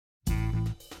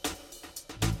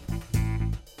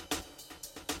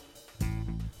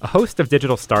A host of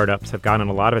digital startups have gotten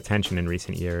a lot of attention in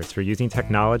recent years for using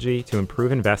technology to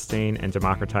improve investing and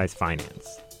democratize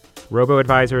finance.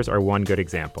 Robo-advisors are one good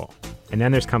example. And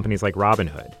then there's companies like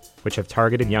Robinhood, which have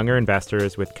targeted younger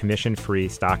investors with commission-free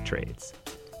stock trades.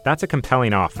 That's a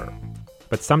compelling offer,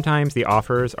 but sometimes the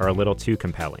offers are a little too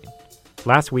compelling.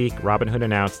 Last week, Robinhood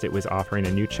announced it was offering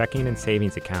a new checking and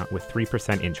savings account with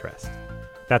 3% interest.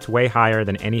 That's way higher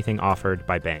than anything offered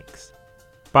by banks.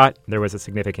 But there was a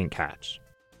significant catch.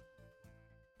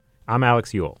 I'm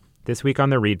Alex Yule. This week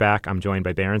on The Readback, I'm joined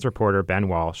by Barron's reporter Ben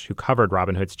Walsh, who covered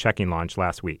Robinhood's checking launch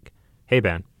last week. Hey,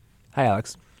 Ben. Hi,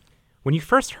 Alex. When you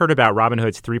first heard about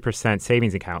Robinhood's 3%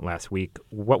 savings account last week,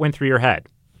 what went through your head?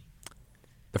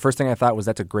 The first thing I thought was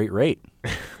that's a great rate.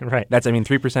 Right.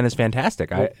 3% is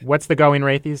fantastic. What's the going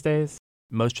rate these days?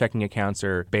 Most checking accounts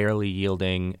are barely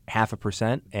yielding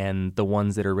 0.5%, and the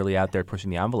ones that are really out there pushing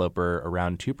the envelope are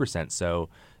around 2%. So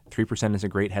 3% is a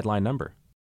great headline number.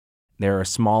 There are a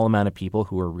small amount of people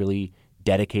who are really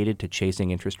dedicated to chasing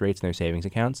interest rates in their savings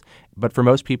accounts. But for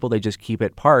most people, they just keep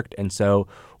it parked. And so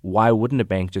why wouldn't a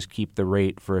bank just keep the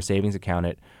rate for a savings account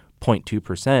at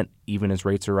 0.2% even as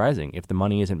rates are rising? If the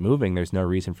money isn't moving, there's no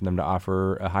reason for them to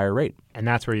offer a higher rate. And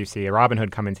that's where you see a Robinhood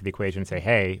come into the equation and say,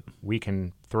 hey, we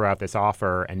can throw out this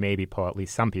offer and maybe pull at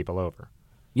least some people over.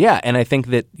 Yeah, and I think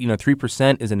that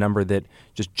 3% is a number that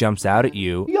just jumps out at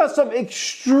you. We got some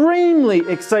extremely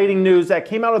exciting news that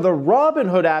came out of the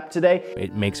Robinhood app today.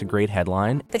 It makes a great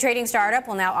headline. The trading startup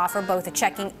will now offer both a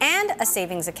checking and a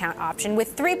savings account option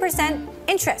with 3%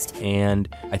 interest. And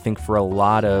I think for a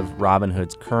lot of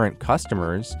Robinhood's current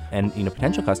customers and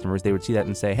potential customers, they would see that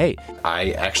and say, hey,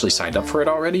 I actually signed up for it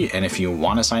already, and if you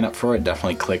want to sign up for it,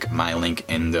 definitely click my link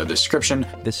in the description.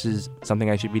 This is something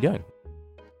I should be doing.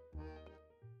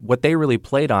 What they really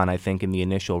played on, I think, in the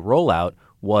initial rollout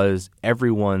was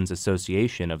everyone's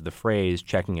association of the phrase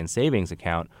checking and savings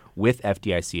account with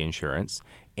FDIC insurance.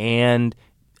 And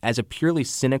as a purely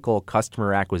cynical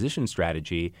customer acquisition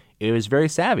strategy, it was very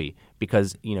savvy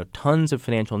because, tons of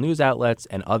financial news outlets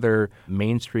and other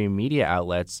mainstream media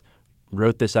outlets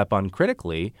wrote this up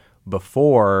uncritically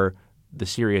before the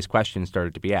serious questions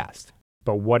started to be asked.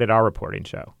 But what did our reporting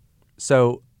show?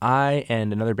 So I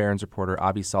and another Barron's reporter,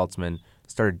 Avi Saltzman,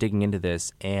 started digging into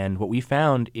this, and what we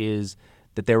found is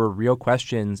that there were real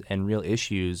questions and real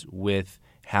issues with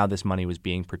how this money was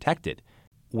being protected.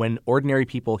 When ordinary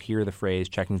people hear the phrase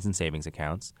checkings and savings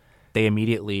accounts, they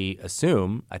immediately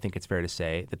assume, I think it's fair to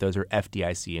say, that those are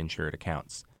FDIC-insured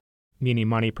accounts. Meaning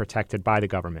money protected by the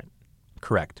government.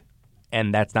 Correct.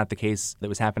 And that's not the case that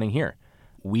was happening here.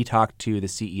 We talked to the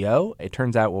CEO. It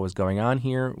turns out what was going on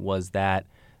here was that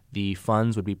the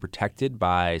funds would be protected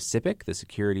by SIPC, the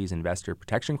Securities Investor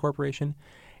Protection Corporation,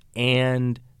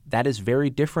 and that is very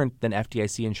different than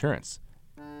FDIC insurance.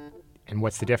 And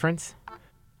what's the difference?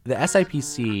 The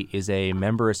SIPC is a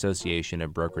member association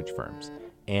of brokerage firms,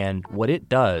 and what it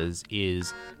does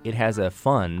is it has a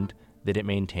fund that it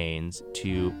maintains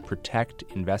to protect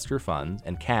investor funds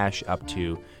and cash up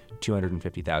to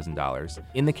 $250,000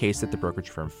 in the case that the brokerage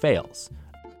firm fails.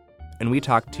 And we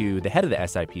talked to the head of the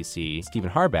SIPC,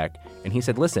 Stephen Harbeck, and he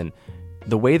said, listen,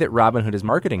 the way that Robinhood is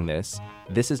marketing this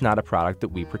is not a product that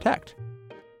we protect.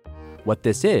 What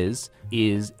this is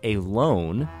a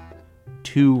loan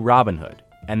to Robinhood.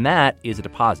 And that is a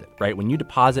deposit, right? When you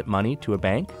deposit money to a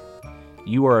bank,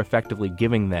 you are effectively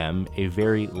giving them a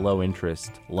very low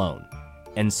interest loan.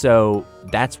 And so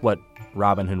that's what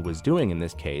Robinhood was doing in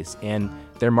this case. And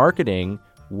their marketing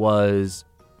was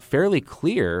fairly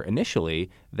clear initially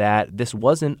that this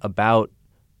wasn't about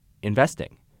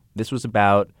investing. This was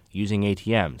about using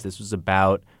ATMs. This was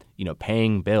about,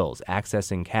 paying bills,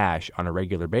 accessing cash on a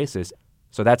regular basis.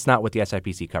 So that's not what the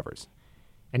SIPC covers.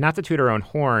 And not to toot our own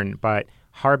horn, but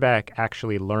Harbeck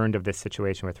actually learned of this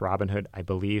situation with Robinhood, I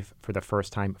believe, for the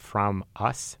first time from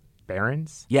us,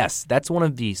 Barron's. Yes, that's one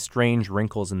of the strange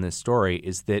wrinkles in this story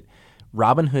is that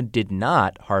Robinhood did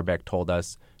not, Harbeck told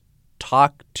us,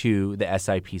 talk to the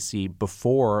SIPC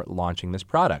before launching this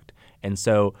product. And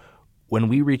so when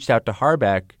we reached out to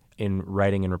Harbeck in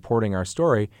writing and reporting our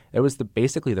story, that was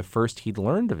basically the first he'd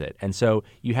learned of it. And so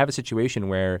you have a situation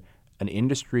where an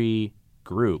industry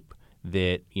group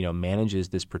that manages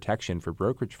this protection for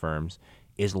brokerage firms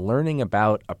is learning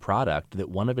about a product that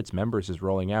one of its members is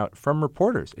rolling out from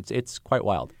reporters. It's quite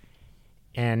wild.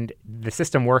 And the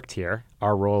system worked here.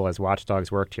 Our role as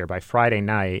watchdogs worked here. By Friday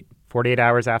night, 48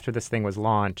 hours after this thing was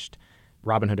launched,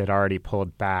 Robinhood had already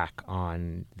pulled back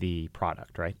on the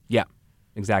product, right? Yeah,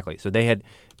 exactly. So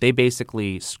they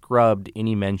basically scrubbed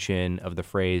any mention of the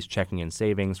phrase checking and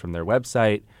savings from their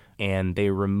website, and they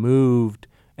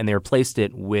replaced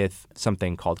it with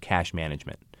something called cash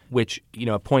management. which,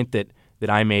 a point that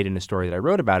I made in a story that I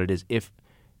wrote about it is if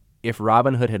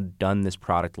Robinhood had done this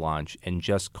product launch and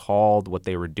just called what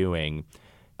they were doing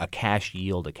a cash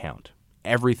yield account,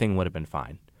 everything would have been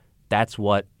fine. That's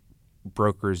what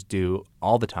brokers do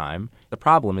all the time. The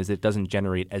problem is it doesn't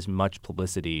generate as much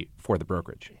publicity for the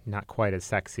brokerage. Not quite as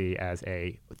sexy as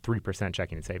a 3%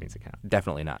 checking and savings account.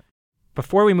 Definitely not.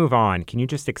 Before we move on, can you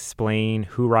just explain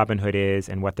who Robinhood is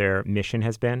and what their mission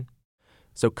has been?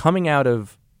 So coming out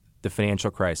of the financial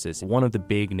crisis, one of the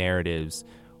big narratives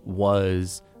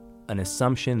was an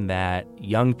assumption that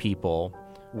young people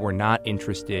were not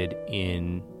interested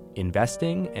in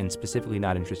investing and specifically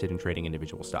not interested in trading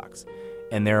individual stocks.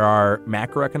 And there are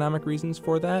macroeconomic reasons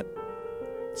for that.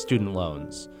 Student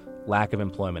loans, lack of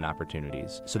employment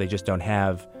opportunities. So they just don't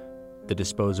have the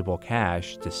disposable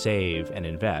cash to save and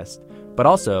invest. But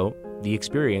also the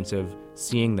experience of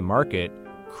seeing the market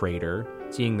crater,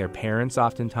 seeing their parents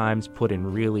oftentimes put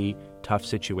in really tough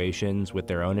situations with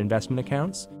their own investment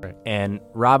accounts. Right. And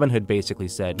Robinhood basically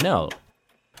said, no,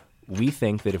 we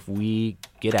think that if we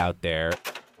get out there.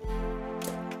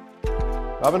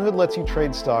 Robinhood lets you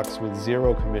trade stocks with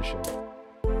zero commission.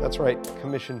 That's right,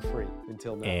 commission-free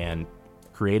until now. And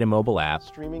create a mobile app.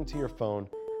 Streaming to your phone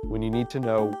when you need to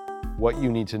know what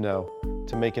you need to know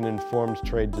to make an informed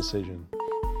trade decision.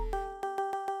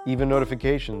 Even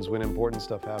notifications when important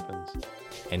stuff happens.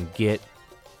 And get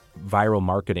viral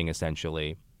marketing,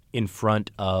 essentially, in front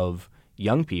of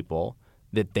young people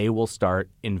that they will start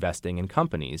investing in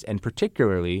companies. And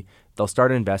particularly, they'll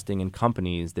start investing in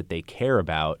companies that they care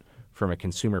about from a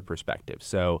consumer perspective.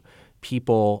 So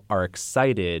people are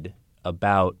excited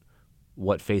about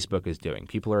what Facebook is doing.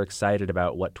 People are excited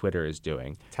about what Twitter is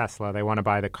doing. Tesla, they want to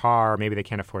buy the car. Maybe they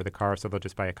can't afford the car, so they'll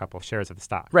just buy a couple shares of the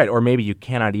stock. Right. Or maybe you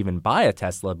cannot even buy a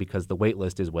Tesla because the wait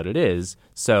list is what it is.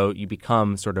 So you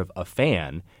become sort of a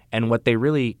fan. And what they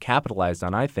really capitalized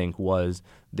on, I think, was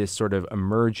this sort of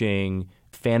emerging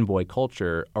fanboy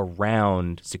culture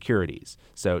around securities.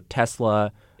 So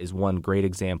Tesla is one great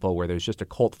example where there's just a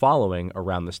cult following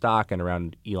around the stock and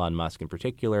around Elon Musk in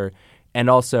particular. And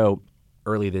also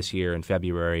early this year in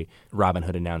February,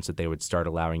 Robinhood announced that they would start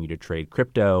allowing you to trade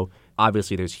crypto.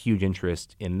 Obviously, there's huge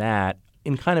interest in that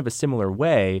in kind of a similar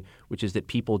way, which is that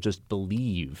people just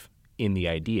believe in the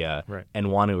idea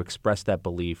and want to express that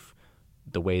belief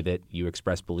the way that you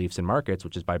express beliefs in markets,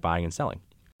 which is by buying and selling.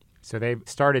 So they've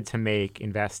started to make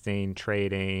investing,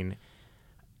 trading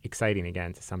exciting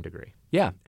again to some degree.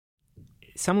 Yeah.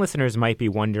 Some listeners might be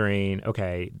wondering,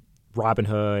 okay,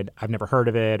 Robinhood, I've never heard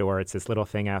of it, or it's this little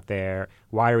thing out there.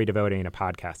 Why are we devoting a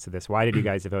podcast to this? Why did you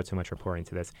guys devote so much reporting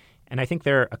to this? And I think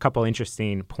there are a couple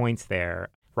interesting points there.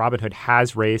 Robinhood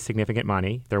has raised significant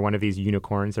money. They're one of these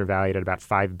unicorns. They're valued at about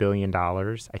 $5 billion.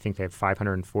 I think they have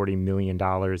 $540 million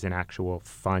in actual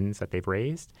funds that they've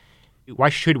raised. Why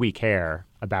should we care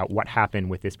about what happened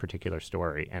with this particular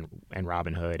story and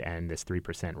Robinhood and this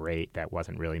 3% rate that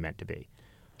wasn't really meant to be?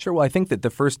 Sure. Well, I think that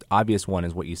the first obvious one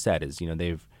is what you said is,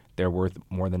 they're worth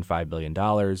more than $5 billion.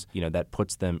 That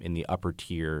puts them in the upper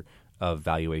tier of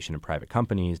valuation of private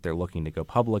companies. They're looking to go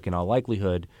public in all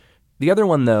likelihood. The other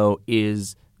one, though,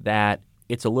 is that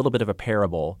it's a little bit of a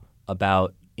parable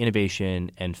about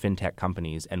innovation and fintech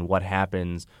companies and what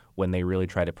happens when they really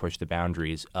try to push the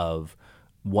boundaries of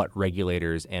what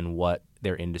regulators and what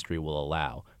their industry will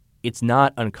allow. It's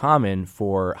not uncommon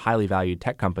for highly valued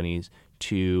tech companies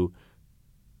to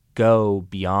go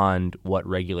beyond what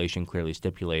regulation clearly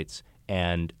stipulates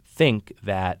and think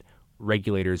that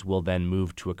regulators will then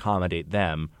move to accommodate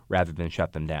them rather than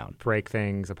shut them down. Break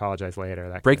things, apologize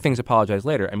later. Apologize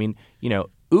later. I mean,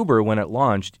 Uber, when it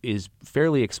launched, is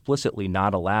fairly explicitly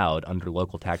not allowed under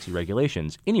local taxi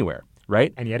regulations anywhere,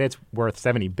 right? And yet it's worth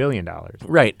 $70 billion.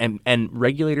 Right. And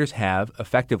regulators have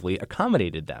effectively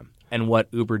accommodated them. And what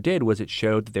Uber did was it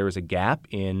showed that there was a gap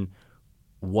in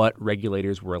what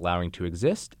regulators were allowing to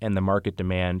exist and the market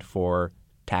demand for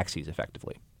taxis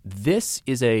effectively. This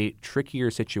is a trickier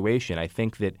situation. I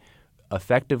think that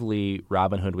effectively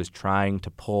Robinhood was trying to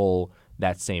pull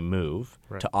that same move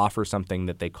to offer something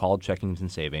that they called checkings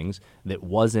and savings that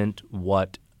wasn't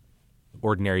what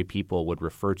ordinary people would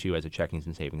refer to as a checkings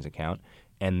and savings account,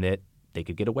 and that they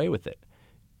could get away with it.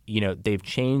 They've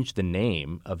changed the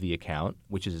name of the account,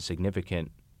 which is a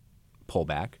significant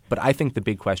pullback. But I think the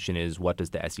big question is, what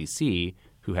does the SEC,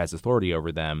 who has authority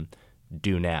over them,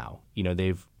 do now?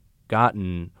 They've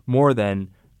gotten more than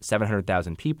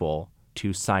 700,000 people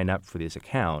to sign up for this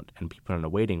account and be put on a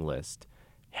waiting list.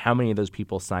 How many of those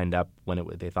people signed up when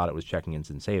they thought it was checkings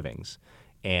and savings?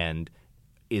 And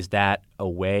is that a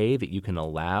way that you can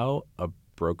allow a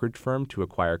brokerage firm to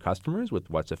acquire customers with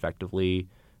what's effectively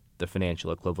the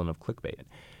financial equivalent of clickbait?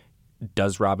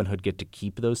 Does Robinhood get to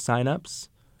keep those signups?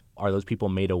 Are those people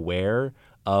made aware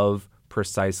of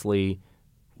precisely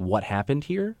what happened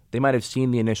here? They might have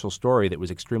seen the initial story that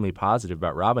was extremely positive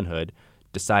about Robinhood,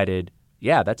 decided,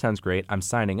 yeah, that sounds great, I'm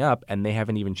signing up, and they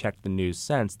haven't even checked the news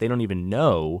since. They don't even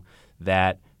know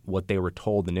that what they were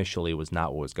told initially was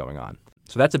not what was going on.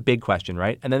 So that's a big question,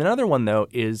 right? And then another one, though,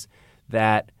 is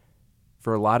that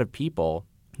for a lot of people,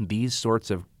 these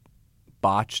sorts of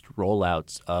botched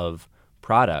rollouts of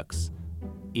products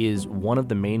is one of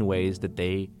the main ways that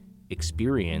they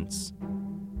experience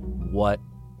what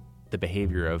the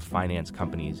behavior of finance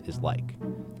companies is like.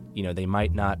 You know, they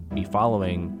might not be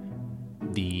following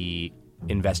the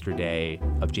investor day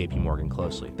of JP Morgan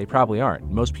closely. They probably aren't.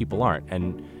 Most people aren't.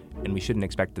 And we shouldn't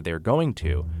expect that they're going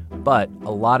to. But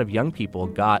a lot of young people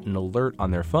got an alert on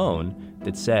their phone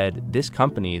that said, this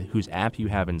company whose app you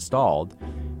have installed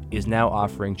is now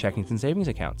offering checkings and savings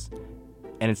accounts.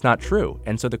 And it's not true.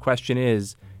 And so the question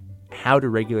is, how do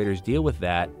regulators deal with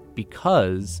that?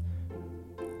 Because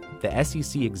the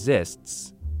SEC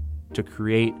exists to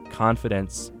create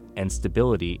confidence and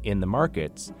stability in the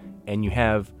markets. And you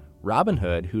have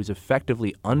Robinhood, who's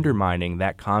effectively undermining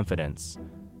that confidence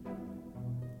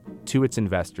to its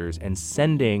investors and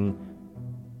sending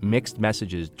mixed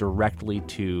messages directly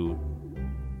to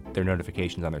their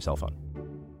notifications on their cell phone.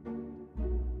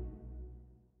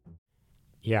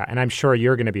 Yeah, and I'm sure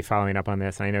you're going to be following up on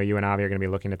this. And I know you and Avi are going to be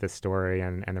looking at this story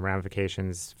and the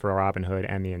ramifications for Robinhood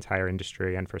and the entire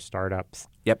industry and for startups.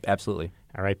 Yep, absolutely.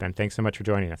 All right, Ben, thanks so much for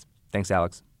joining us. Thanks,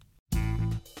 Alex.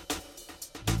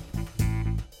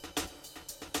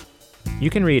 You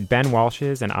can read Ben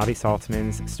Walsh's and Avi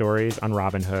Saltzman's stories on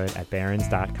Robinhood at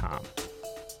barrons.com.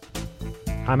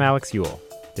 I'm Alex Ewell.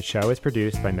 The show is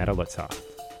produced by Meta Lutzoff.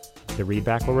 The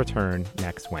Readback will return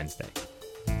next Wednesday.